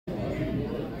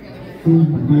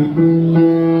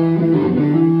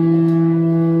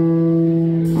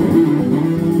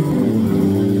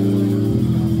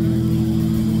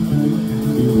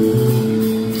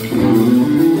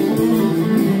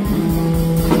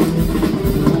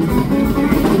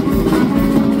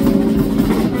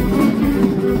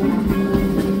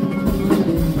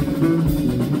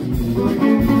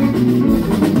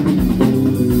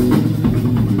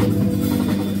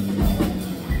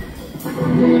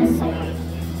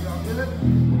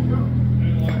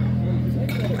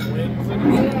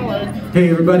Hey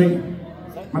everybody,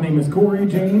 my name is Corey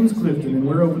James Clifton and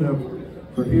we're open up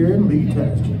for Aaron Lee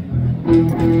Tasjan.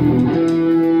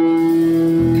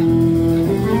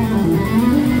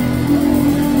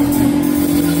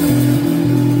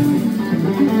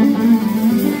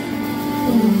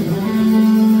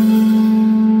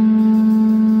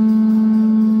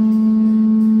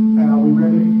 Are we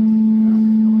ready?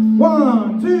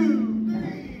 1, 2.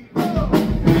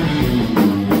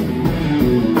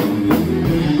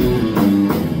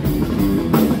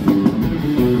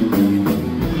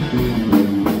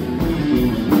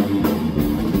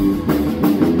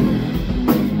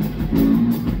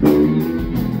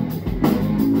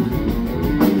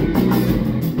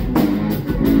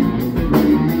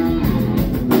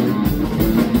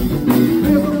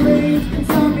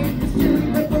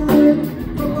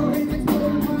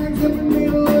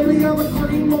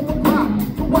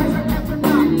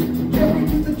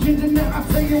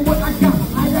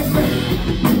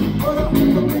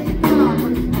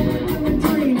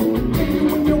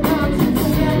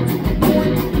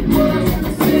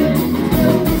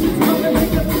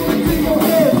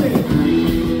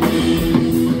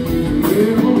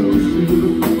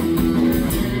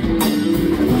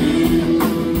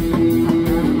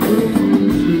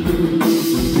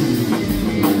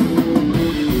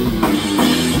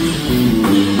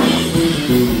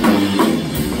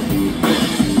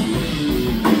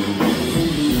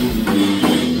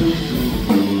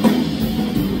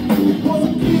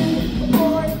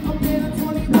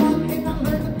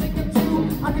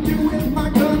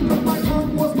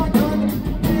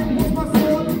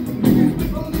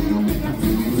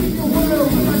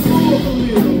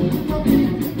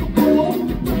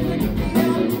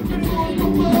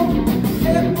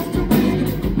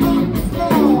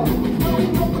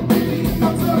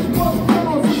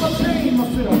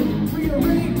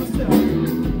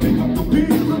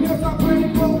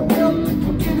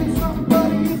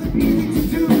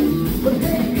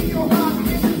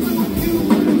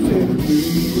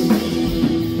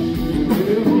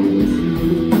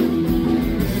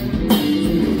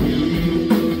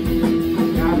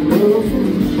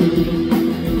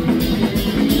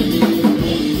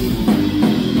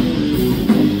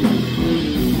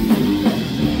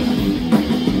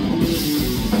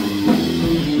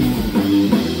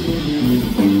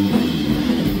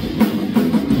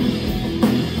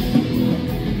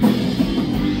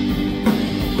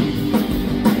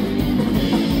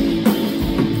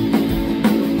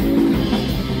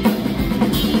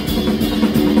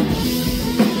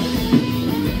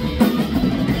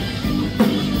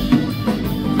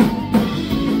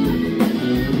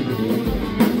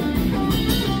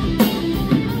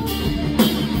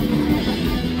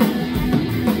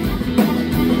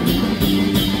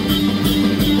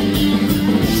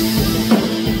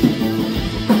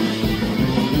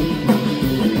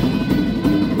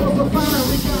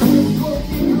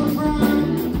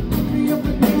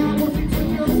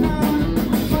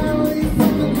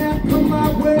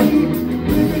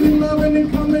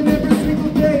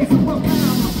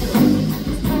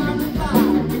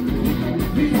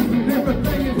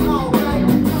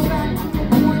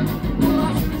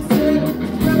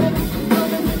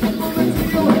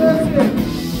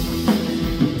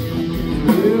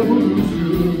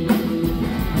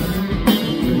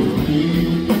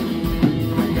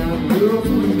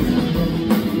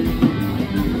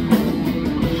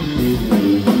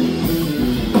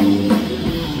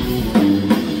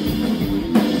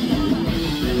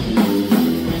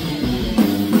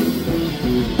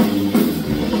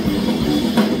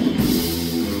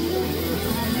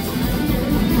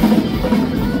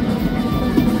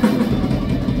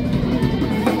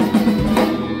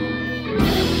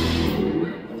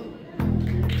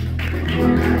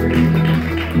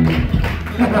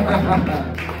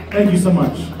 Thank you so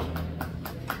much.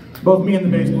 Both me and the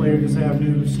bass player just have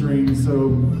new strings, so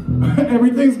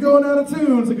everything's going out of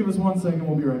tune, so give us 1 second,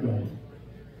 we'll be right back.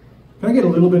 Can I get a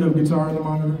little bit of guitar in the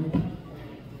monitor?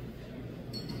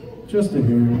 Just to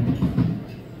hear it.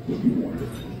 Would be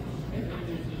wonderful.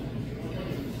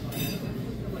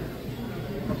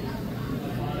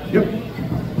 Yep.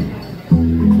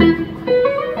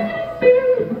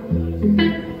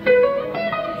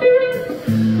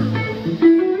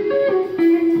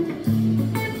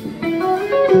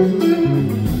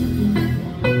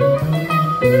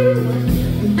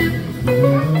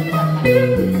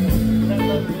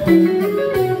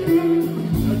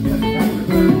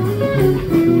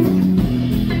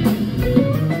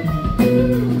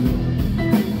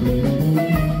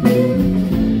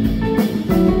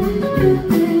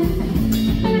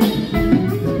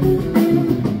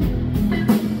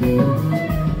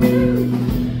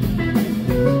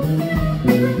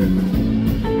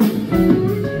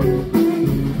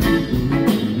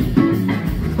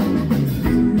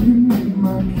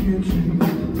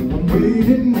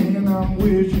 waiting and I'm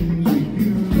wishing for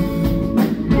you.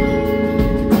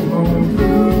 Come on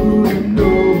through the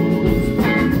doors,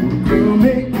 girl,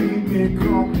 make me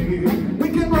company. We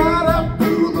can ride up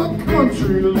through the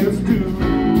country, let's do.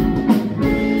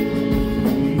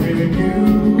 Yeah, you.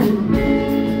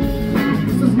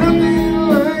 This is nothing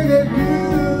like that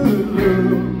good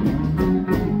love.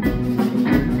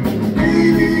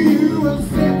 Baby, you were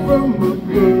sent from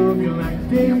above. You're like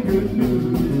damn good news.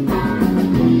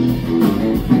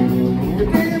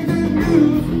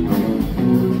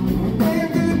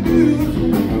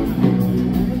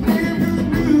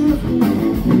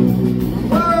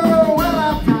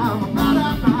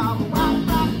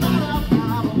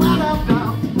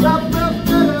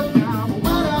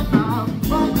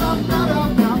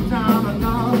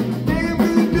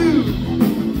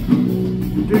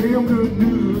 Damn good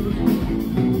news.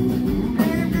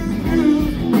 Damn good news.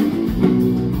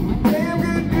 Damn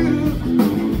good news.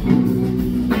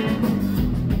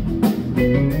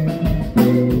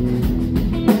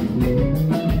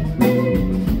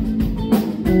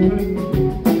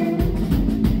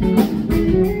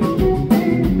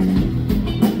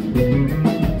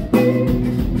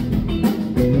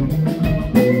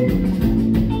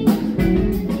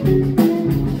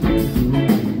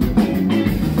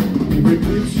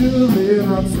 That I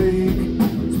take,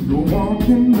 so you're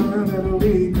walking by that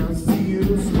lake, I see you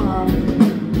smiling,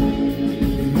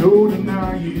 no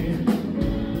denying.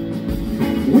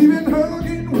 We've been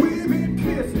hugging, we've been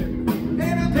kissing,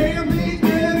 and a damn thing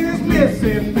that is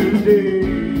missing today.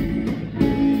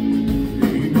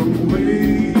 Ain't no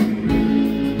way.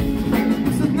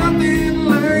 This is nothing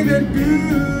like that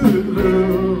good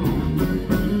love.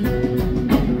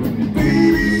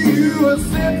 Baby, you are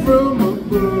sent from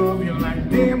above. You're like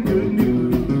damn good news.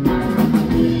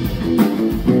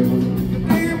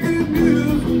 Damn good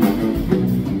news.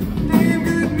 Damn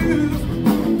good news.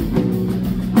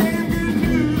 Damn good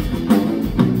news.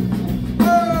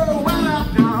 Oh,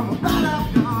 ba-da-dum,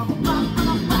 ba-da-dum,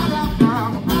 ba-da-dum,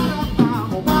 ba-da-dum, ba-da-dum,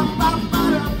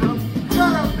 ba-da-dum,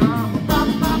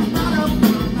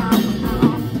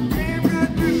 ba-da-dum. Damn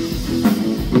good news.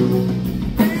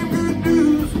 Damn good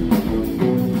news.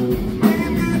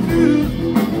 Damn good news.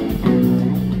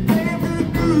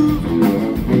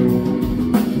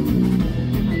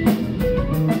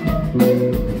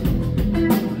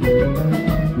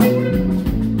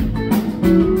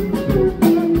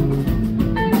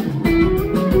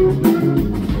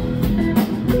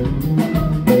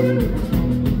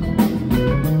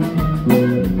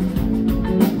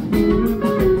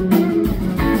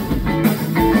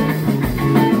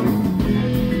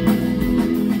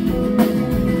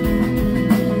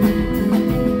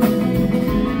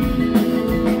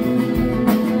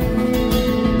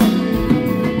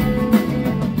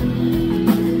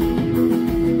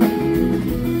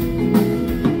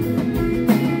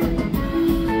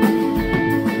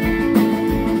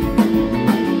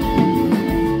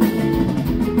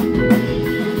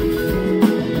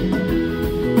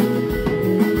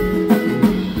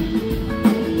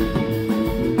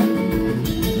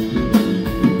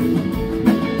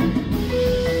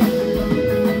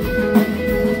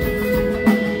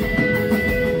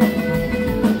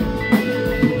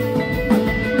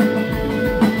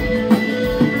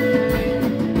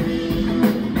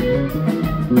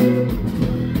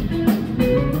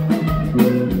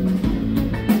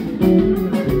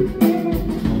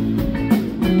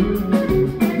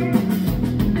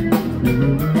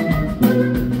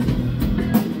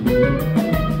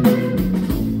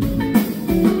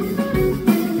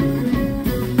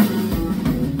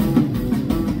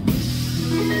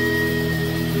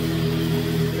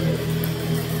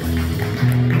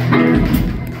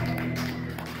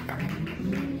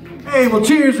 Hey, well,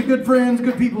 cheers to good friends,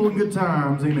 good people, and good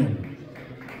times. Amen.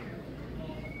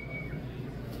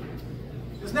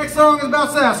 This next song is about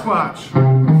Sasquatch.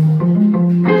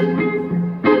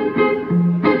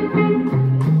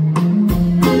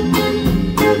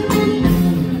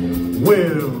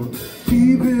 Well,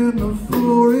 deep in the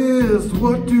forest,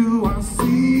 what do I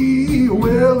see?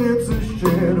 Well, it's a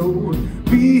shadow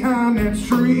behind that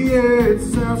tree. It's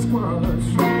Sasquatch.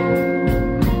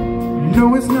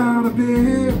 No, it's not a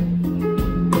bear.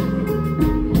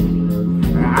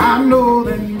 I know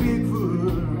that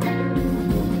Bigfoot,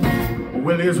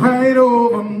 well, it's right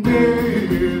over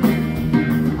there.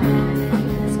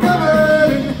 It's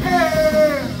covered in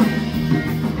hair.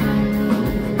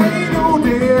 Ain't no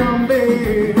damn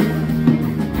bear.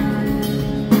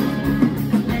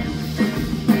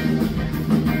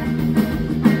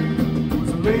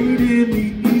 It's late in the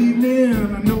evening,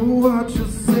 I know what you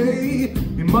say.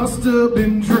 He must have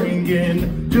been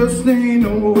drinking just ain't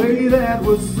no way that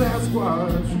was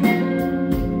Sasquatch.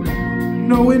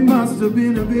 No, it must have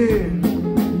been a bear.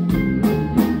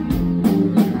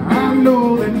 I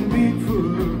know that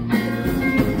Bigfoot,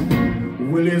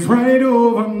 well, it's right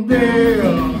over there.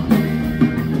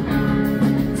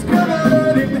 It's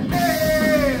covered in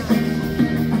hair.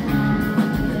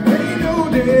 Ain't no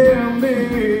damn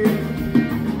bear.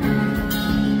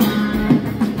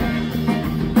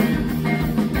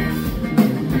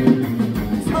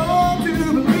 It's hard to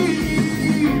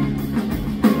believe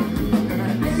that I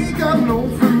ain't got no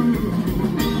fruit.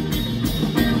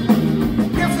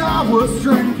 Guess I was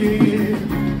drinking,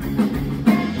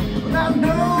 but I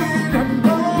know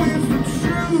it's the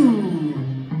truth.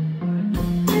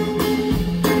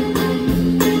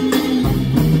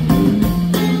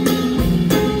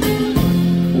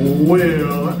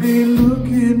 Well, I ain't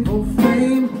looking for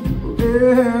fame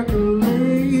or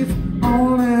accolades.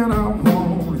 All that I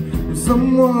want is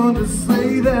someone to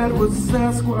say that was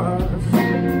Sasquatch.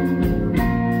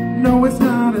 No, it's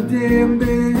not a damn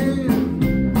bear.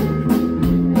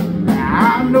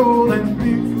 I know that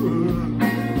Bigfoot,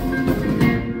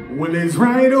 well, it's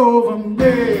right over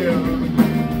there.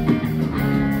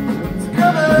 It's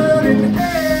covered in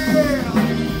hair.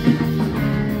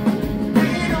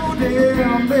 Ain't no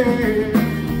damn bear.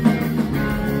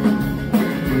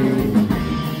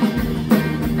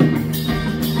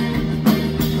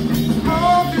 It's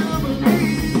hard to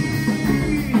believe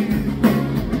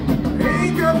I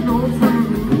ain't got no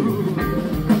fruit.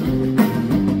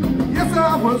 Yes, I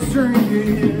was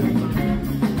drinking,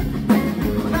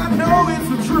 but I know it's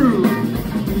the truth.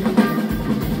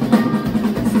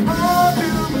 It's hard to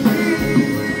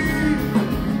believe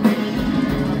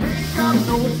I ain't got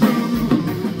no fruit.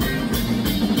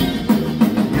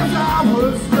 Yes, I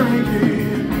was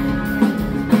drinking,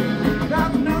 but I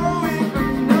know it's the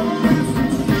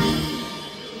truth.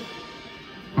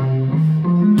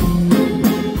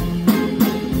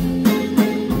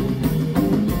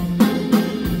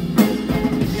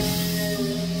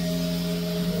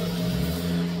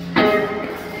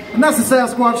 And that's the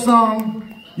Sasquatch song.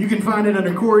 You can find it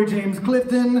under Corey James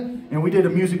Clifton, and we did a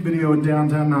music video in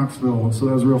downtown Knoxville, so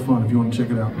that was real fun if you want to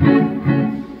check it out.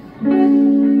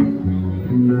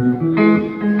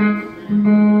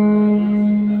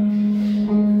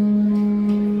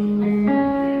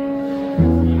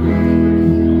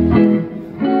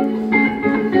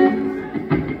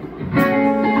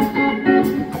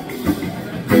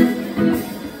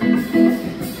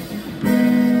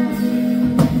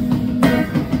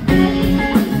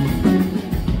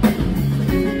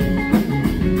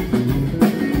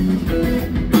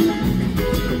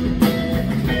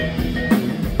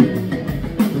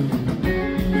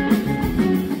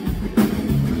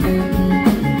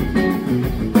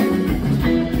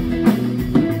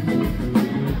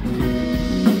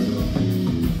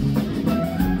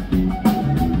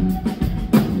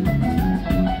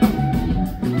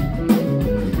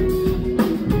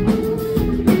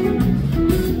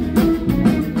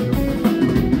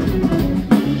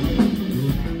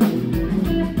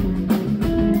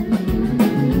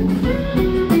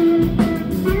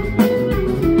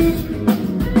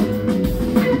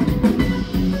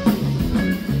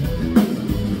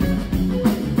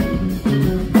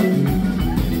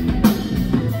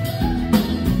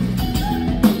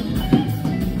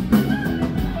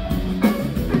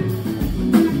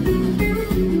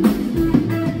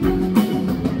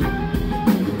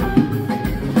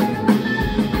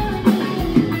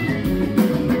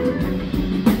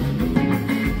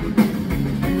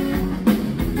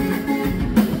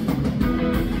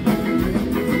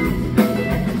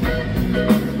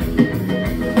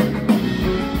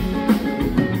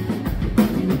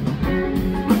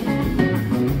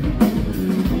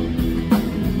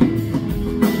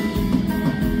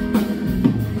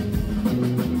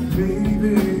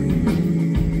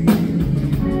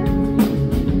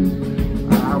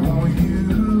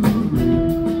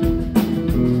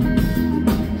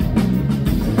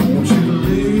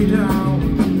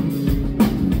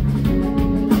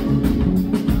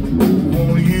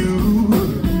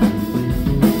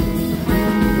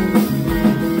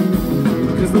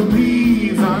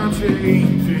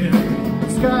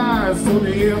 So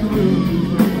damn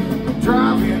blue,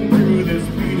 driving through this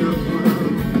beat up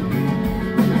world,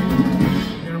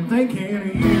 and I'm thinking of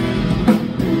you.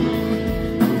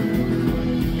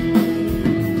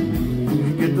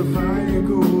 You get the fire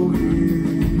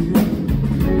going,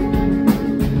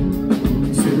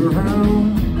 sit around,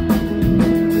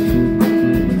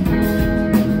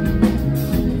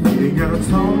 you ain't gotta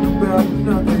talk about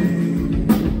nothing,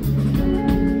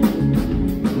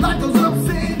 like those ups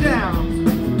and downs.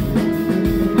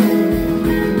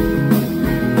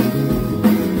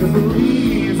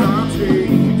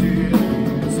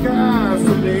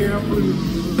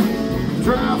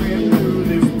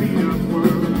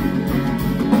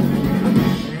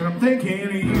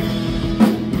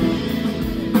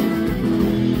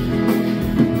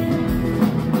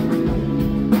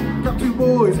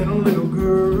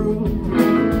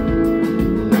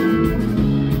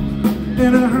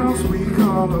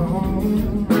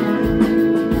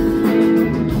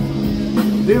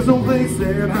 There's no place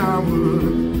that I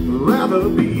would rather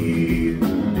be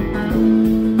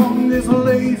on this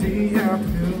lazy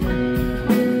afternoon.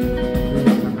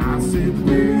 I said,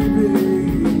 baby,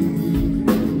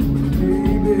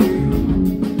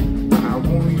 I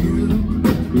want you.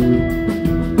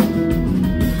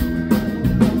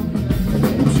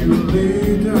 Won't you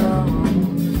lay down?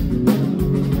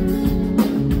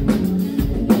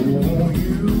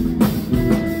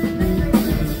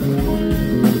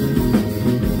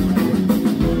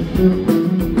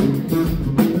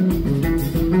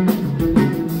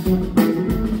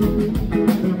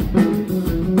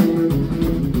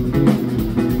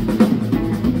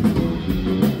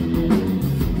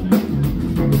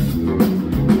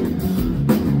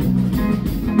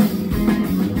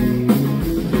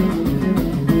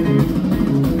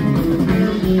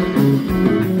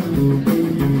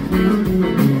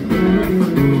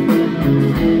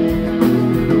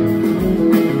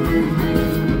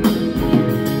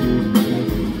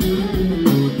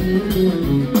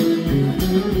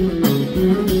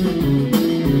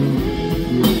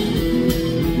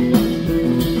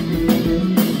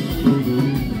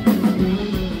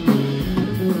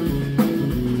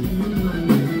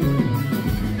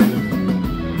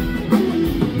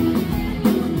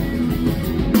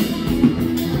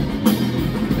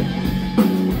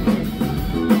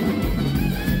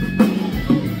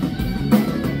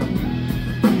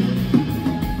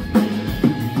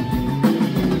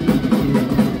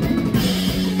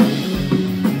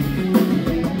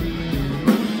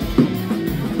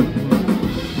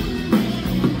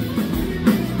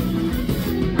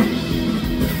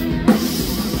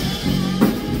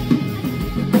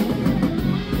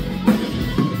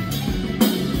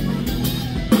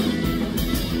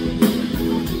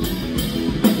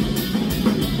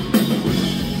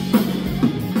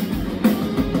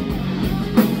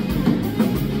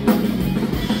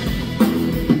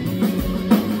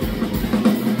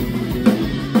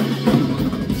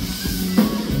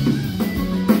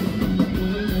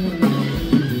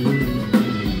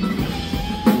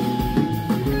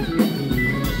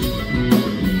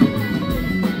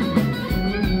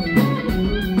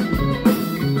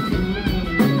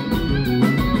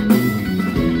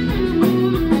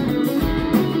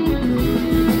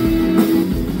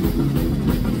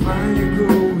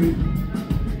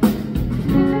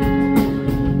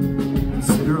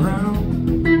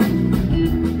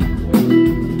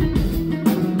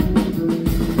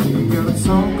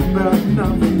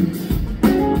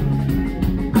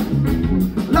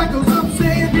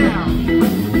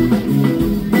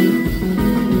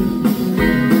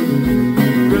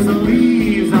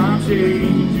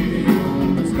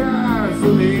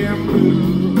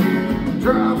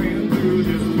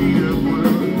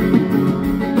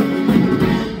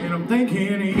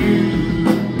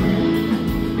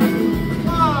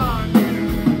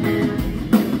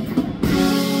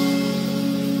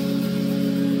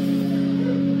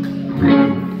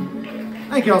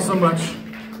 Thank y'all so much.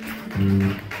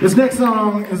 This next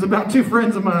song is about two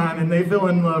friends of mine, and they fell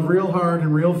in love real hard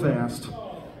and real fast.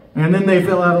 And then they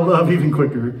fell out of love even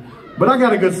quicker. But I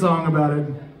got a good song about it.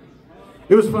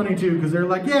 It was funny too, because they're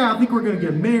like, yeah, I think we're gonna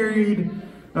get married.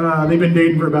 They've been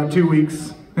dating for about 2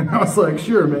 weeks. And I was like,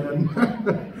 sure, man.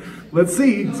 Let's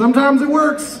see. Sometimes it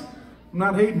works. I'm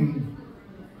not hating.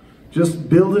 Just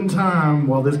building time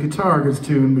while this guitar gets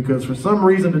tuned, because for some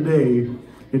reason today,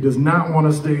 it does not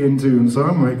want to stay in tune, so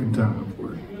I'm making time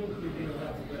for it.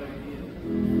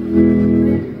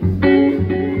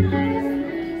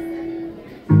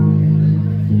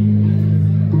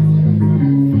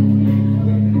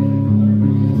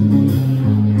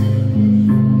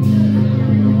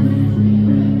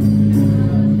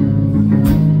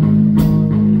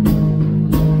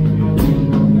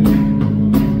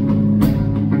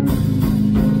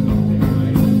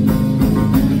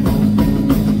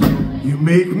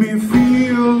 Make me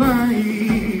feel like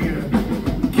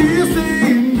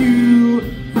kissing you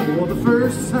for the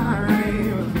first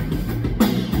time.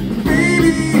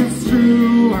 Baby, it's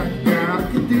true, I gotta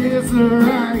get this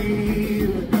right.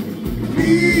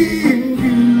 Me and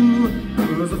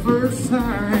you was the first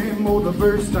time, oh the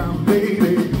first time,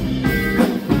 baby.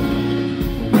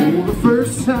 Oh, the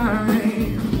first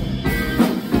time.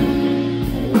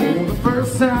 Oh, the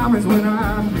first time is when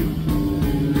I knew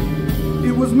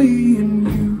it was me and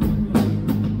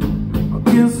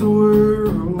against the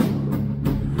world.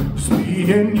 It's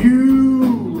me and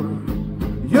you,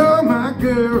 you're my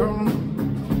girl.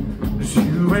 It's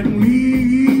you and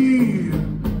me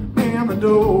and the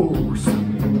doors.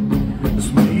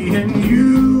 It's me and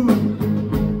you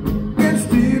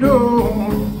against it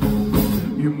all.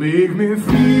 You make me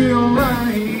feel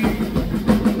like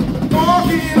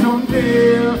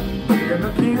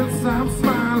I can't stop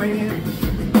smiling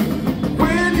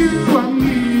when you are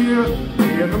near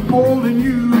and I'm holding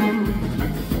you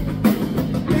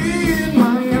in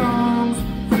my arms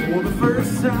for the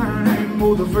first time.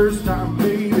 Oh, the first time,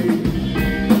 baby.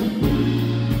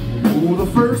 Oh, the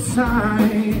first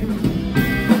time.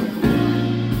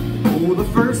 Oh, the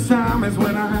first time is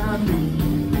when I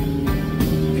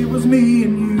knew it was me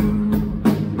and you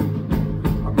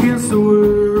against the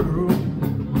world.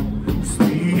 It's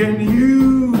me and you.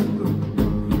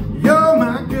 You're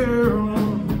my girl.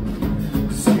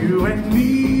 It's you and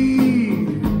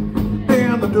me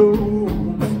and the doors.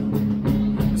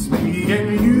 It's me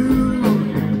and you.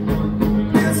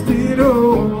 It's it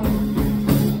all.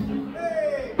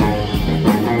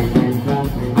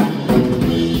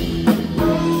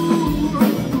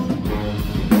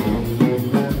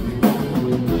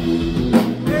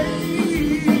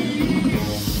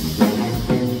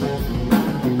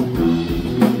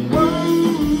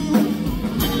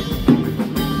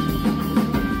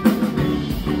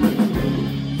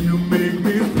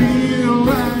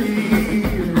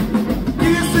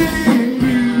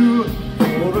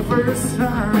 First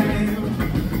time,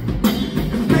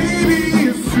 and baby,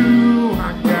 it's true.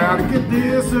 I gotta get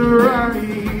this right.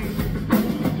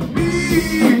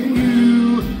 Me and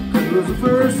you, it was the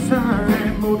first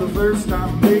time. Oh, the first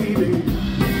time, baby.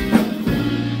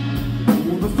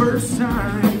 Oh, the first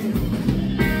time.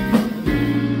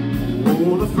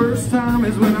 Oh, the first time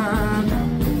is when I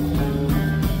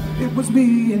knew it was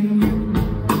me and you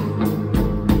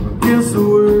against the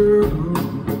world.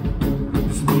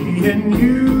 It's me and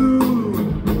you.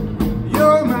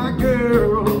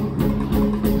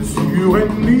 You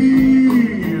and me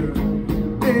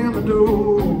and the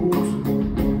doors.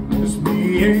 It's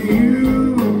me and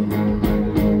you.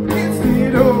 It's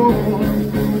it all.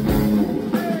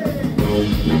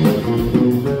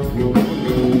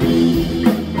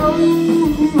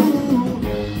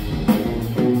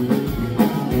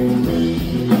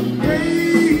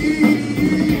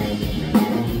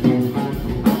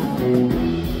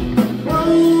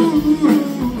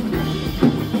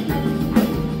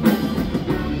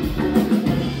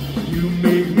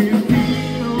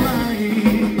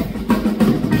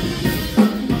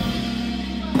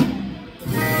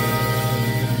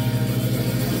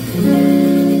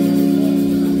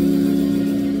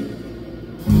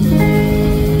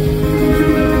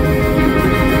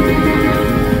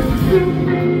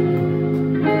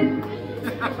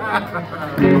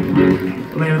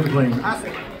 Land the plane.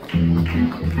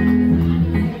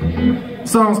 The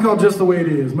song's called Just the Way It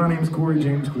Is. My name's Corey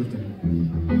James Clifton.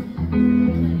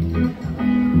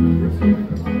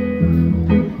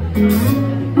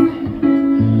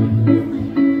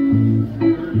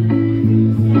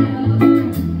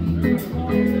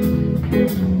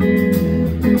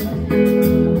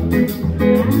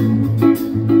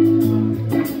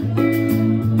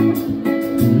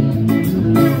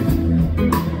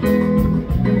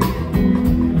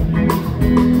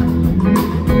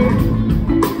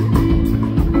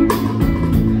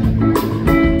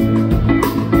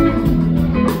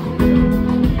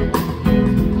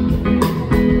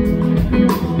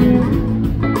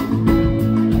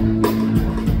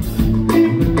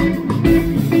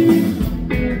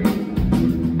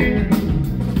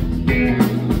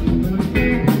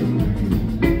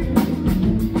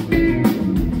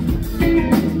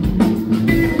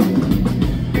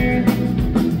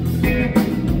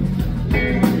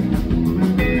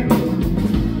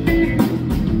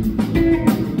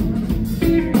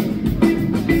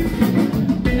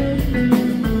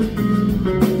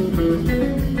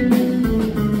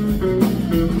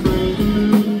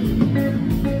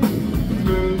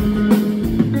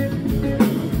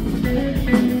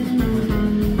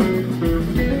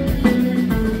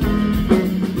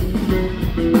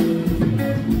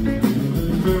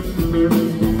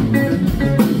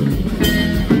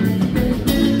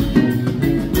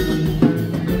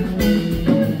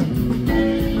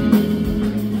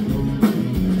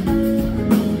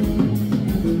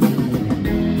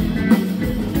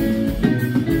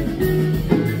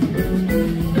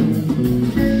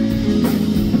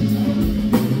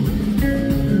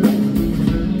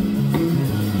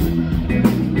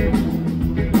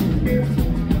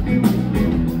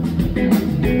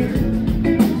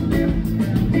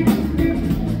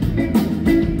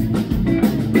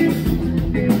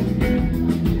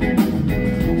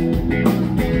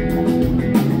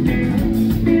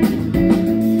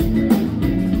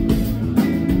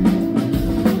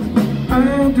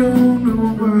 don't know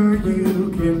why you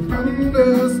can't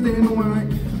understand why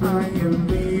I am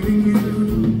leaving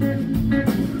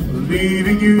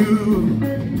you,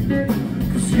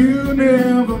 'cause you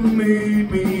never made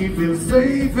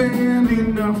safe and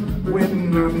enough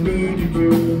when I needed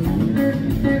you,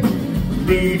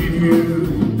 needed you.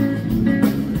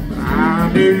 I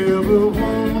never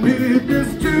wanted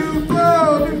this to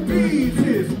fall to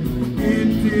pieces.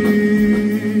 It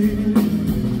did,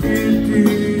 it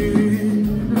did.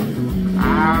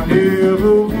 I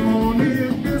never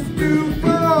wanted this to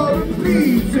fall to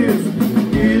pieces.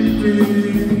 It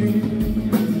did,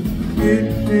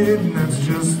 it did, and that's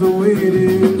just the way it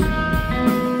is.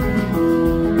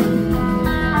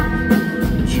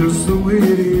 Just the way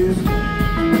it is.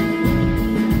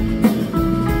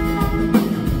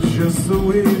 Just the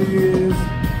way it is.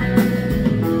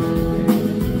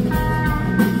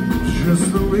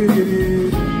 Just the way it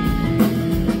is.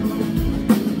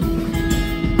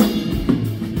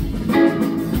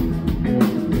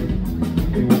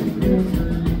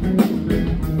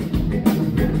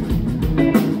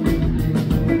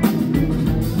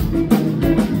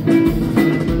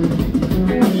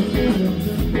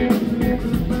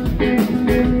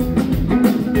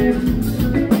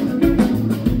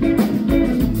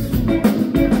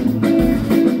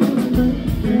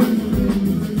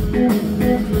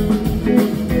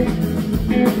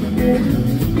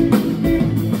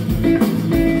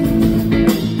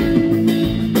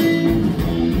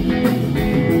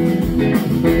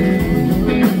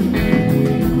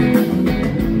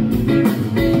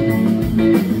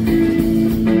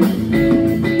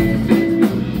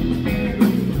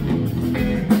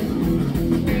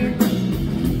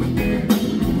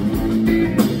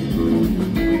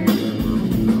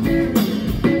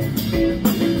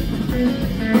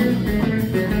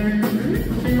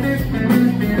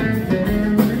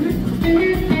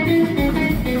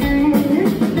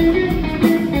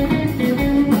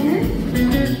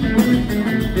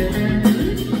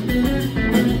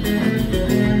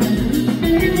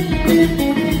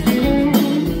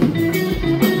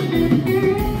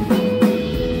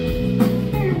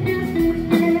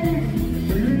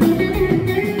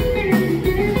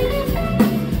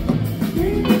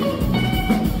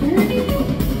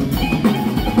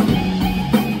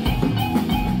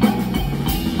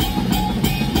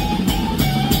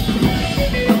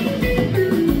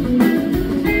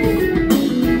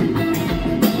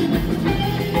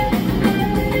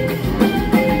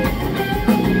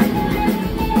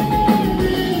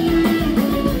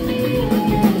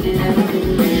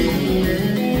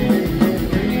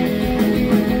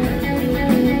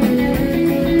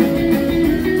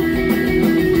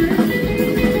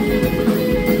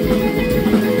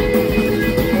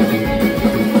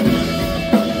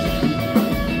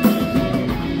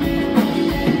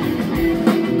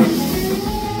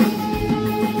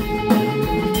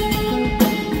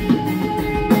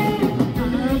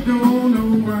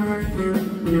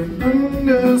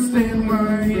 Understand why I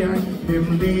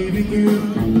am leaving you,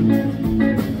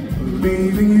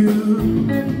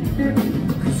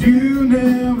 'cause you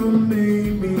never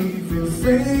made me feel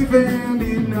safe and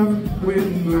enough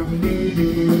when I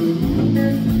needed you,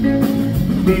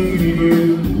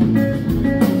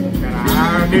 and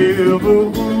I never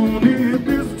wanted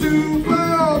this to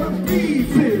fall to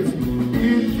pieces.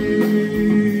 It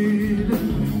did,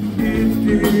 it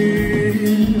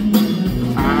did.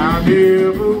 I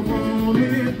never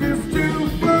wanted this to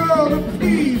fall to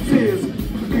pieces.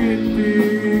 It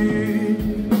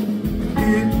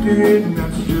did, and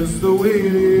that's just the way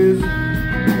it is.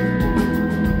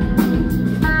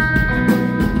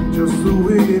 Just the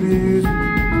way it is.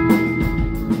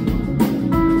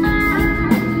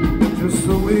 Just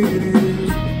the way it is.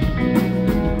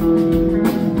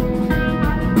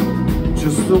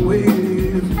 Just the way it is.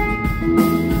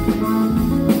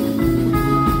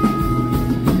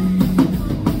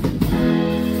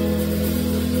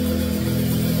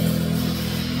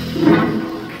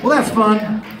 Well, that's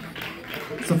fun.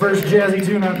 It's the first jazzy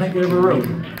tune I think I ever wrote.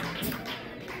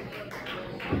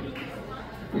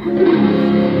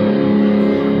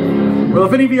 Well,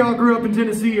 if any of y'all grew up in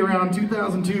Tennessee around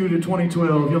 2002 to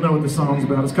 2012, you'll know what this song's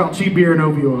about. It's called Cheap Beer and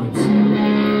Opioids.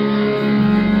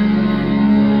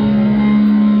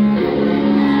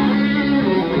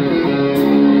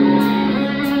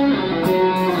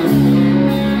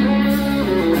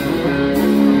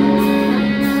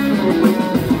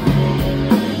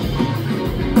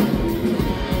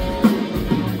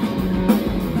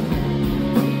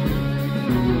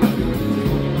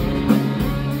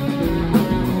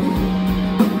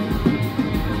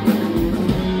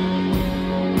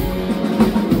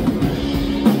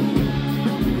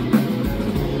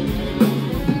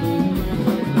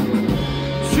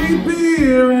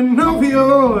 Beer and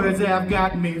opioids have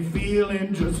got me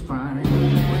feeling just fine.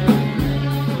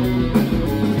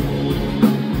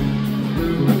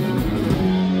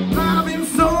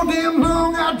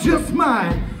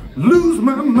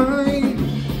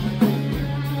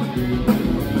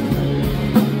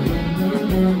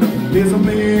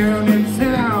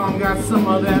 got some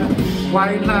of that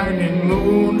white lightning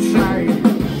moonshine.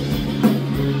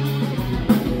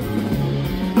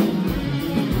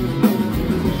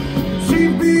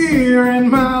 Cheap beer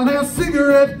and my last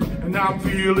cigarette, and I'm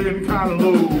feeling kinda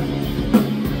low.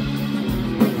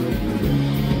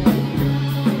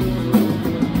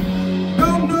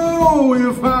 Don't know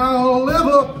if I'll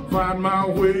ever find my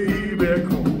way back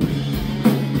home.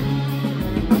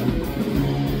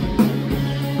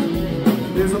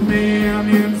 There's a man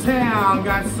in town,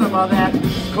 got some of that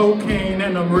cocaine,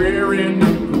 and I'm rearing to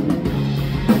go.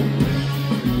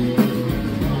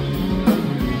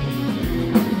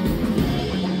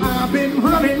 I've been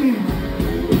running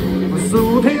for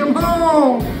so damn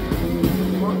long,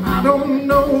 well, I don't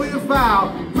know if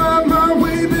I'll find my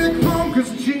way back home,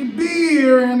 'cause cheap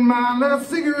beer and my last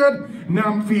cigarette, and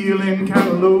I'm feeling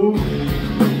kinda low.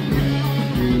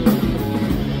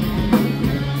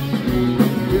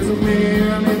 There's a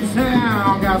man in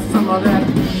town, got some of that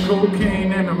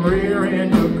cocaine, and I'm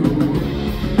rearing to go.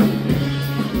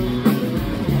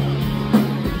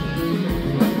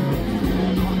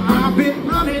 I've been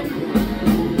running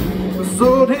for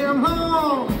so damn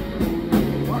long,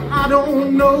 well, I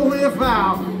don't know if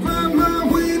I'll find my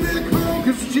way back home,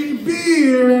 'cause cheap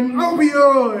beer and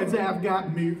opioids have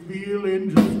got me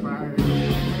feeling just fine.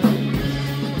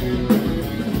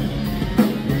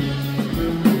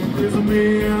 There's a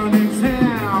man in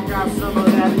town, got some of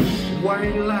that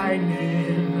white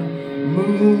lightning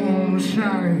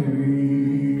moonshine.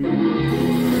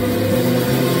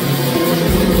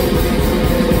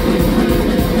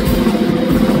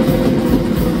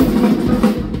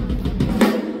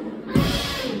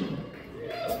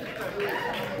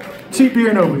 Cheap beer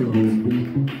and opioids.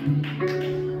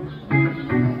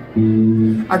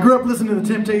 I grew up listening to the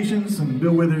Temptations and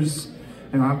Bill Withers,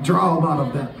 and I draw a lot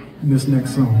of that in this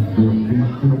next song.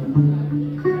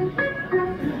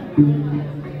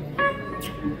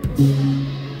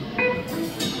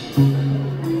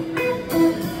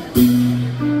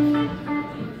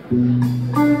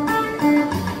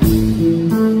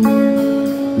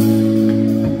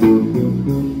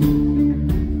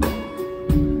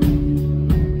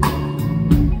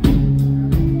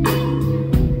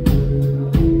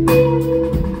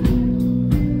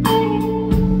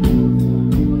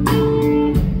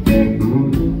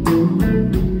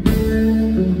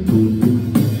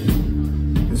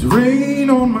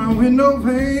 Window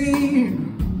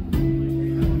pane,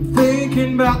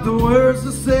 thinking about the words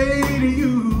to say to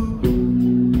you.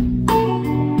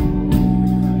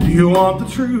 Do you want the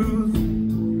truth?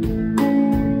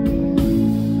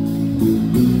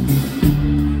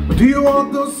 Or do you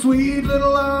want those sweet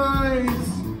little lies,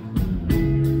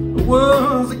 the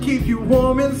ones that keep you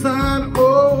warm inside?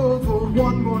 Oh, for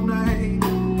one more night,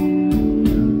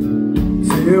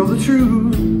 tell the truth.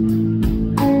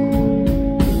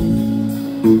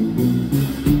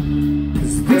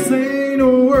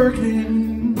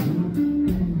 Working,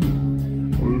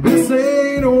 well, this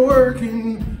ain't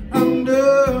working, I'm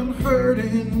done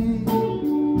hurting,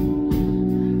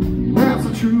 that's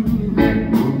the truth.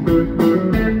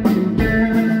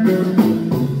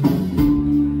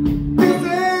 This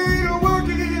ain't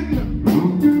working,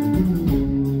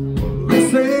 well,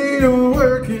 this ain't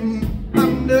working,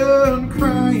 I'm done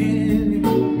crying.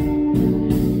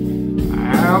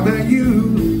 How about you?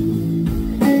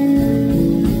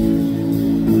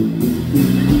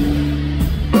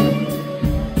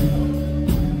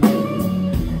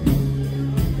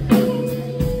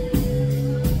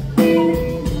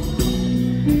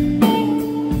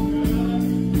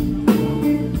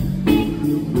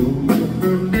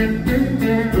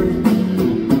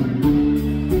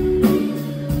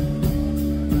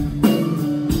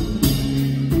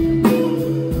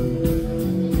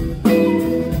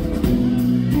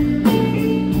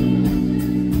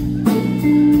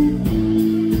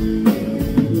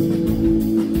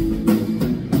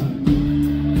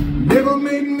 Never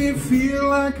made me feel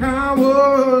like I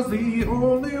was the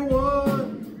only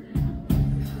one,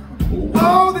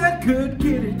 oh, that could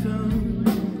get it done.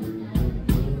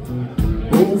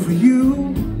 Oh, for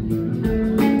you.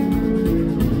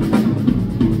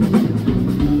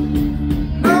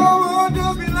 No one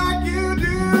does me like you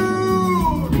do.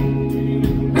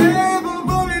 Never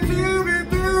wanted to be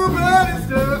through, but it's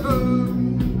done.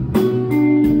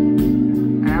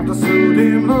 After so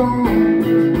damn long.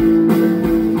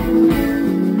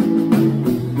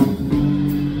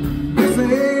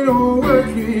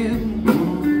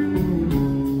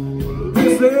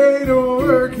 This ain't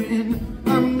working,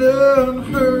 I'm done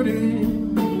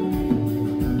hurting,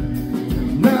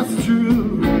 that's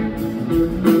true.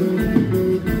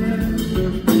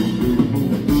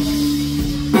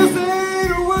 This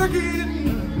ain't working.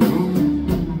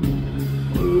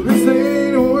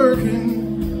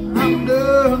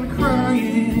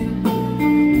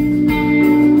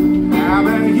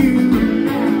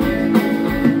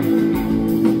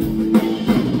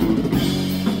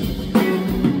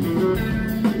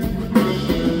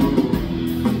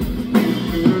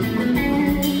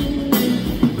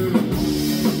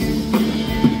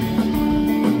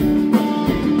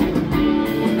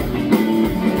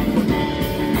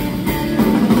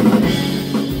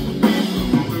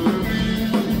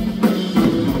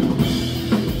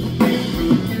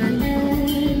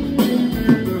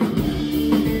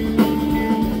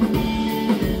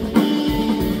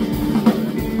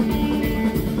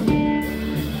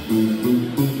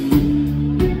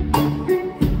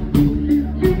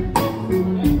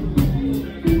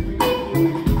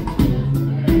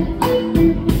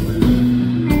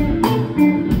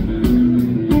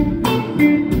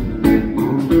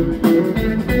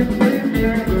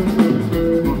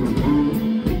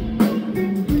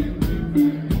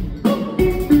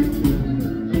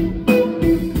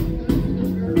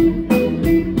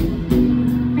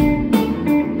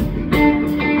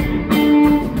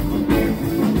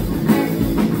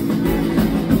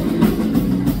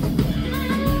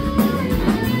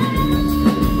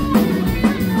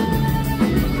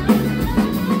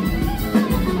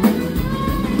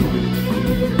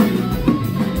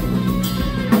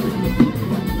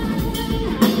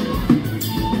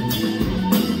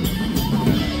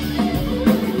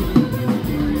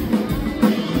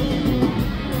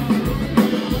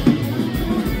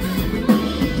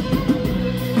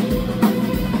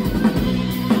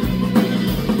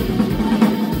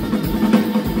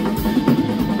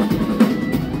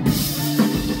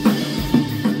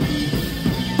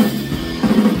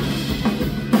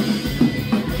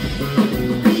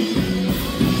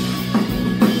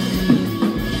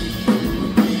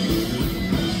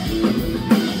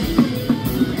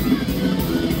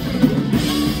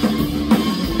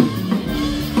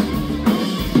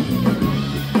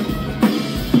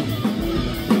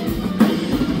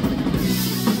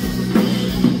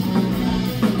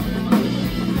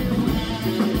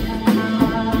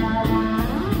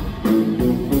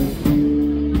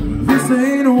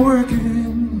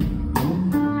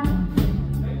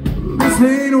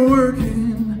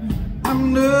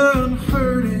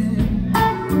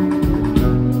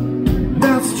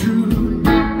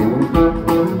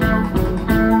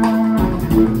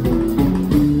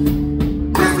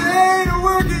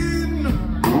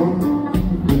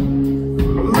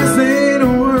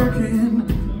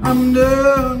 I'm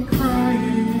done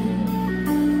crying.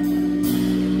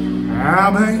 How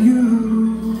about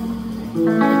you?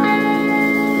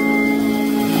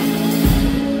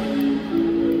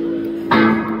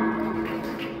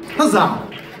 Huzzah!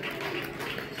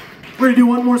 Ready to do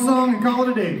one more song and call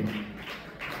it a day.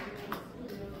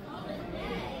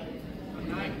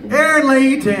 Aaron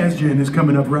Lee Tasjan is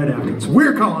coming up right after us.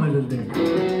 We're calling it a day.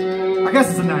 I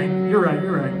guess it's a night. You're right,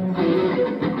 you're right.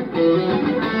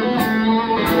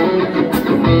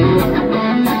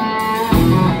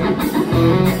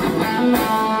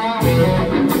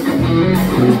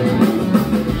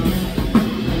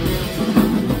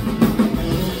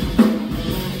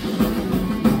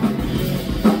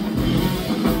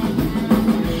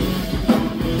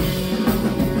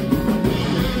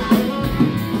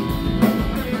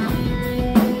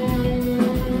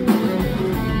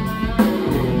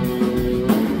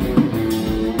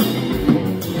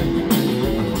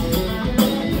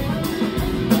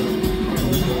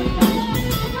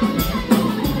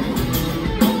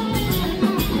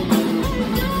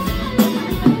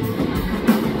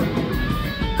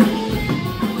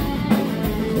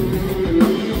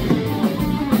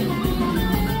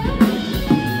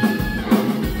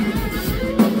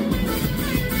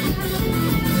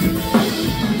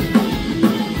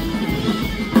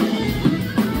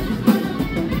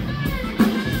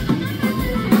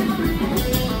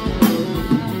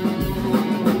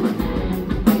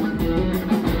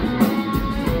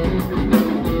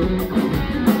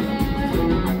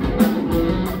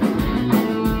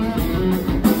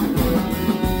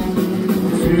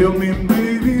 Tell me,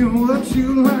 baby, what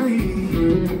you like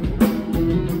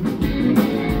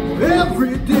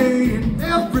every day and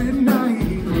every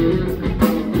night.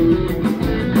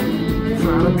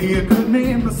 Try to be a good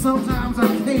man, but sometimes I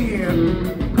can't.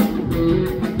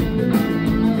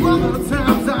 Other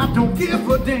times I don't give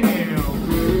a damn.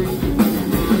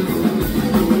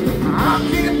 I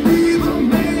can't be the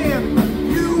man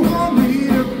you want me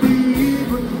to be,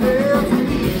 but there's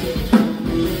me.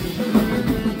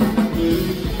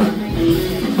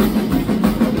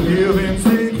 Give and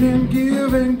take and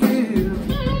give and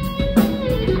give.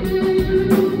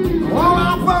 All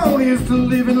I want is to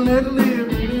live and let live.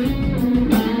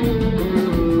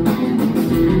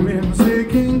 Give and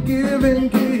take and give and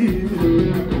give.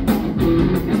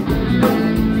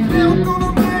 Never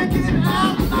gonna make it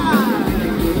out alive.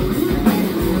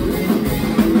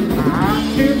 I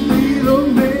can't be the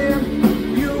man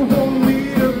you want me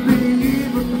to be,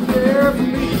 but there's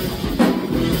me.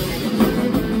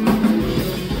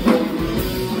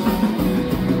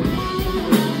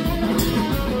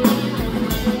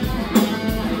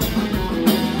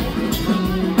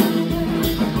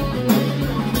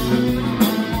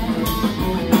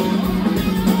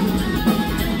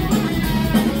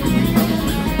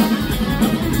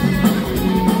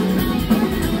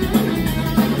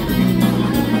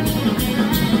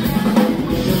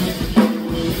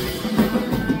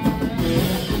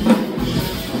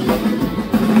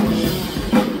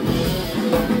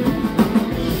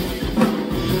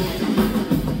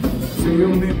 Tell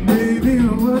me, baby,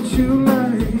 what you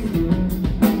like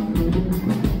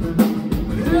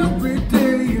every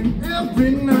day and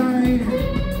every night.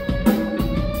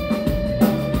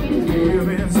 Give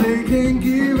and take and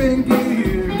give and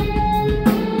give.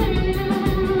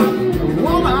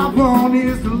 All I want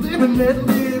is to live and let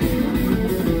live.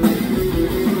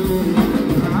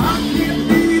 I can't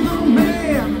be the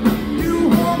man you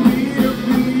want me to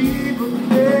be, but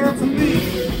there's me.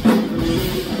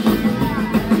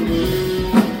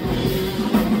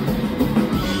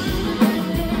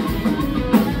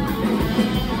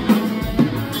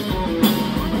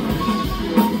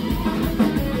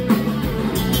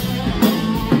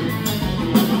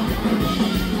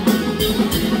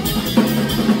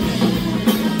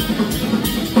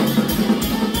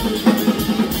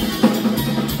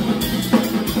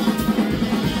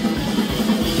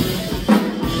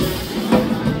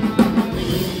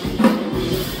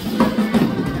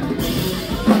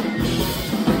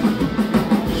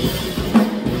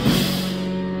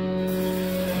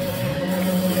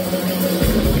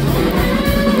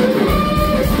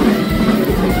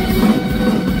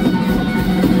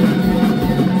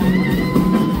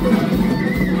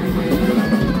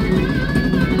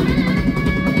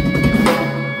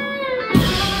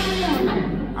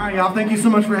 All right, y'all, thank you so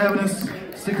much for having us.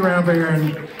 Stick around there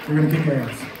and we're gonna kick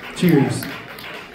ass. Cheers.